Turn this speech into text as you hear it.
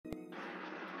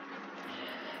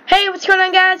what's going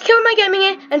on, guys? Killer My Gaming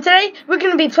here, and today we're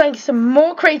going to be playing some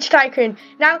more Creature Tycoon.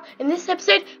 Now, in this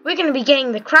episode, we're going to be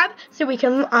getting the crab so we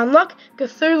can unlock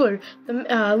Cthulu, the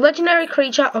legendary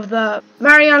creature of the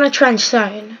Mariana Trench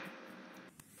Zone.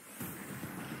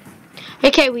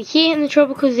 Okay, we're here in the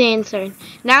tropical Zan zone.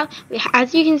 Now,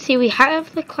 as you can see, we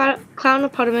have the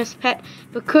clownopotamus pet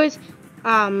because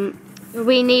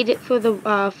we need it for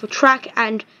the for track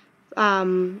and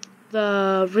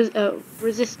the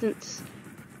resist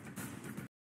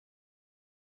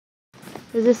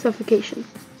suffocation.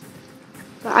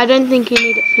 But I don't think you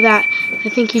need it for that. I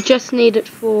think you just need it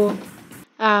for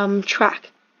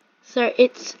track. So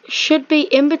it should be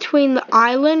in between the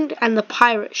island and the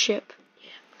pirate ship.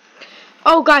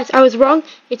 Oh guys, I was wrong.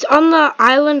 It's on the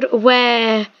island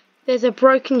where there's a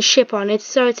broken ship on it,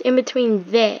 so it's in between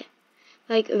there.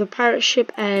 Like the pirate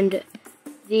ship and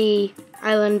the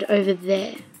island over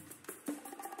there.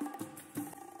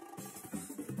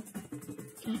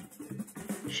 Okay.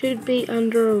 Should be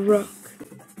under a rock.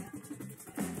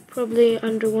 Probably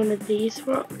under one of these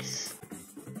rocks.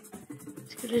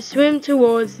 Just gonna swim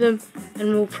towards them and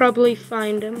we'll probably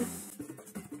find them.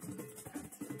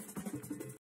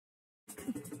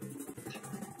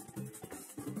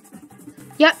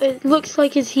 Yep, it looks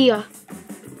like it's here.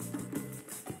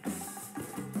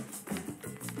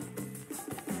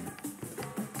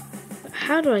 But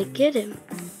how do I get him?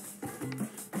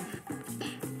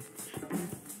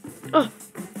 Oh,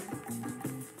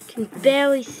 can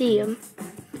barely see him.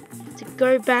 Have to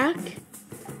go back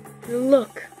and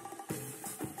look.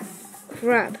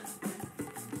 Crab.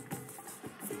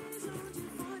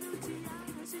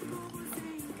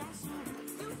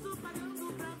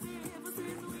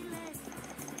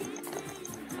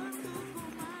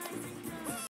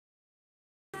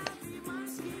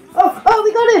 Oh,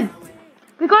 we got him!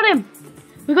 We got him!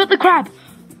 We got the crab!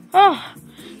 Oh,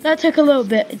 that took a little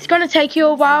bit. It's going to take you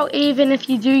a while, even if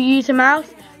you do use a mouse,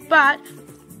 but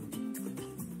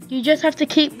you just have to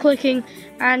keep clicking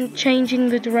and changing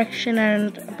the direction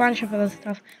and a bunch of other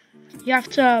stuff. You have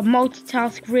to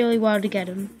multitask really well to get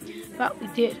him, but we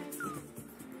did.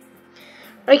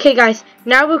 Okay guys,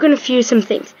 now we're going to fuse some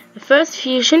things. The first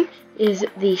fusion is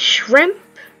the shrimp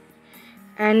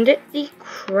and the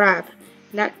crab.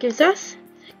 That gives us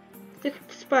the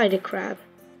spider crab.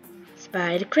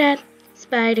 Spider crab,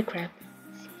 spider crab.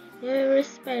 Whatever a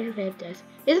spider crab does.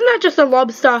 Isn't that just a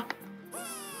lobster?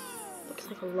 Looks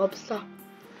like a lobster.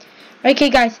 Okay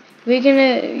guys, we're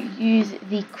gonna use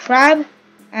the crab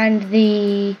and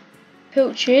the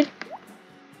pilchard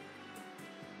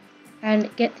and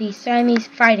get the Siamese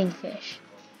fighting fish.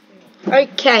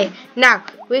 Okay, now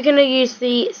we're gonna use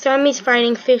the Siamese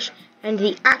fighting fish and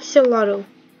the axolotl.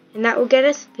 And that will get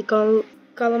us the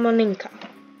Golomoninka.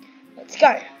 Let's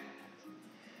go.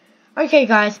 Okay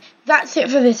guys, that's it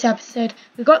for this episode.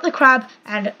 We got the crab,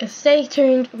 and stay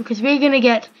tuned because we're going to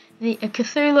get the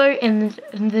Cthulu in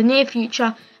the near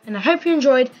future. And I hope you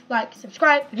enjoyed. Like,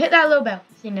 subscribe, and hit that little bell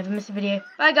so you never miss a video.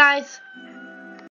 Bye guys.